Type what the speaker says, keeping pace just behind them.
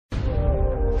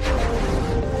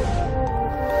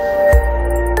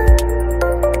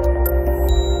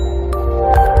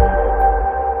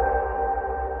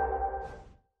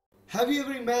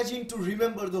to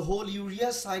remember the whole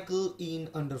urea cycle in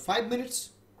under 5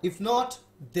 minutes? If not,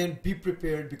 then be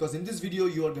prepared, because in this video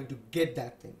you are going to get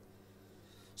that thing.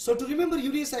 So to remember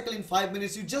urea cycle in 5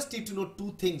 minutes, you just need to know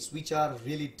two things which are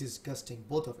really disgusting,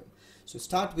 both of them. So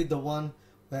start with the one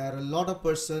where a lot of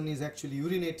person is actually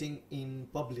urinating in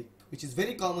public, which is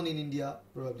very common in India.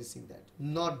 Probably seen that.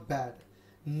 Not bad,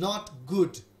 not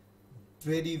good,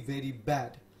 very, very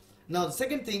bad. Now the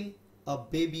second thing, a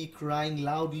baby crying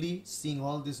loudly, seeing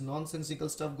all this nonsensical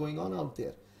stuff going on out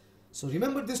there. So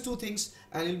remember these two things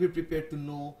and you'll be prepared to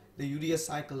know the urea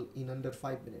cycle in under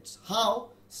 5 minutes. How?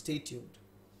 Stay tuned.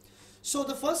 So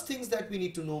the first things that we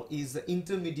need to know is the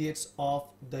intermediates of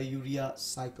the urea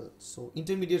cycle. So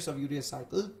intermediates of urea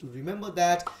cycle, to remember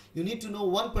that, you need to know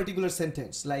one particular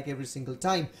sentence like every single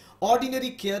time. Ordinary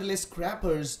careless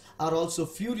crappers are also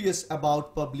furious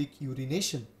about public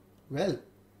urination. Well,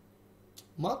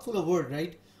 mouthful of word,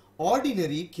 right?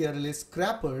 Ordinary careless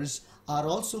crappers are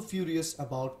also furious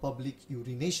about public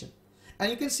urination.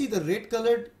 And you can see the red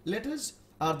colored letters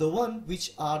are the one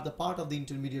which are the part of the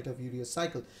intermediate of urea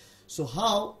cycle. So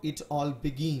how it all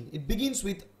begin? It begins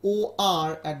with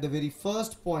OR at the very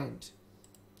first point.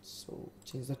 So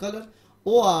change the color.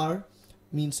 OR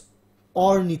means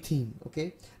ornithine.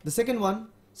 Okay. The second one,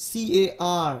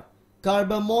 CAR,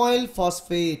 carbamoyl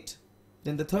phosphate.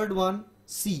 Then the third one,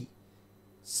 C,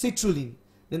 citrulline.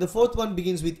 Then the fourth one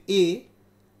begins with A,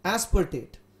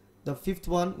 aspartate. The fifth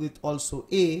one with also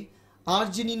A,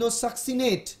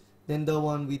 argininosuccinate. Then the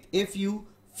one with FU,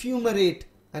 fumarate.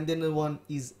 And then the one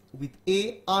is with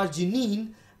A,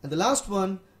 arginine, and the last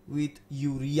one with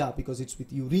urea, because it's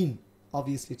with urine.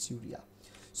 Obviously it's urea.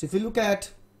 So if you look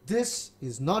at this,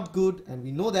 is not good, and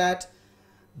we know that,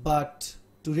 but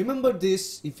to remember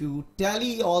this, if you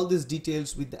tally all these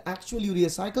details with the actual urea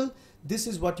cycle, this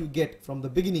is what you get from the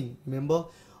beginning. Remember,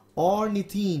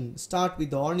 ornithine, start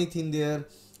with the ornithine there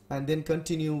and then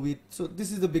continue with, so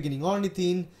this is the beginning,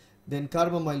 ornithine, then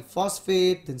carbamoyl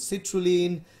phosphate, then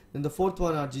citrulline, then the fourth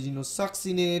one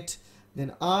argininosuccinate,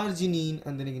 then arginine,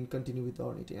 and then again continue with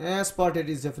ornithine. Aspartate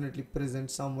is definitely present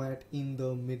somewhere in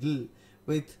the middle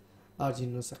with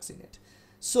argininosuccinate.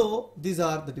 So these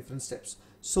are the different steps.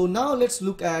 So now let's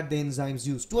look at the enzymes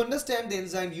used. To understand the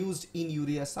enzyme used in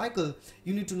urea cycle,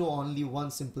 you need to know only one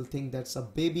simple thing. That's a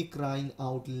baby crying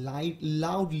out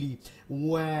loudly.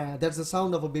 Wow, that's the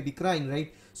sound of a baby crying,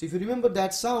 right? So if you remember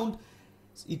that sound,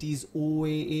 it is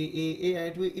O-A-A-A-A,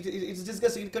 and it's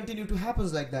disgusting. It continue to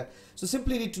happens like that. So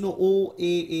simply need to know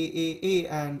O-A-A-A-A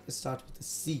and start with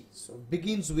C. So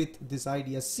begins with this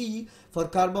idea. C for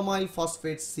carbamoyl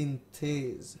phosphate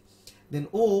synthase. Then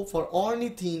O for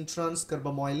ornithine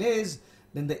transcarbamylase.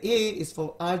 Then the A is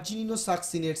for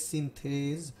argininosuccinate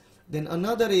synthase. Then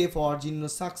another A for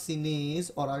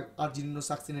argininosuccinase or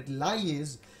argininosuccinate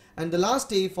lyase. And the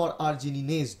last A for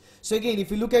argininase. So again, if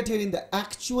you look at here in the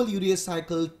actual urea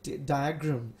cycle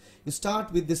diagram, you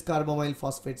start with this carbamoyl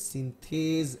phosphate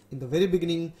synthase in the very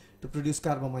beginning to produce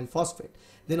carbamoyl phosphate.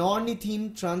 Then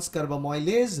ornithine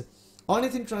transcarbamylase.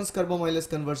 Ornithine transcarbamylase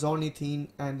converts ornithine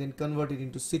and then convert it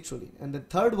into citrulline. And the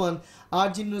third one,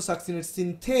 argininosuccinate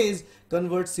synthase,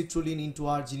 converts citrulline into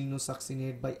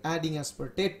argininosuccinate by adding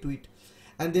aspartate to it.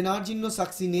 And then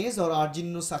argininosuccinase or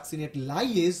argininosuccinate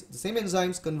lyase, the same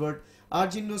enzymes convert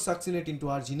argininosuccinate into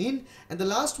arginine. And the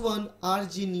last one,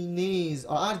 argininase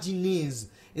or arginase,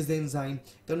 is the enzyme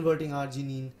converting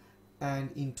arginine and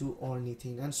into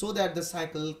ornithine. And so that the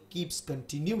cycle keeps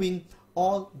continuing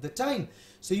all the time.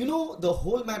 So you know the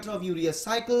whole matter of urea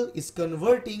cycle is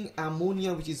converting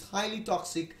ammonia, which is highly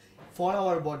toxic for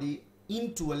our body,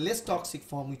 into a less toxic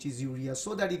form, which is urea,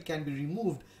 so that it can be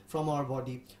removed from our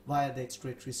body via the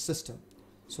excretory system.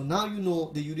 So now you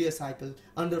know the urea cycle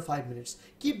under 5 minutes.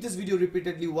 Keep this video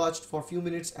repeatedly watched for a few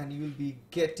minutes and you will be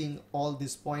getting all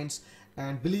these points,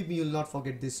 and believe me, you will not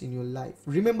forget this in your life.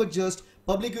 Remember just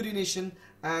public urination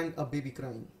and a baby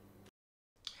crying.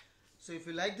 So if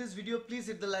you like this video, please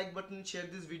hit the like button, share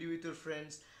this video with your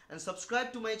friends and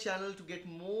subscribe to my channel to get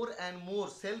more and more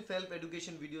self-help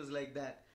education videos like that.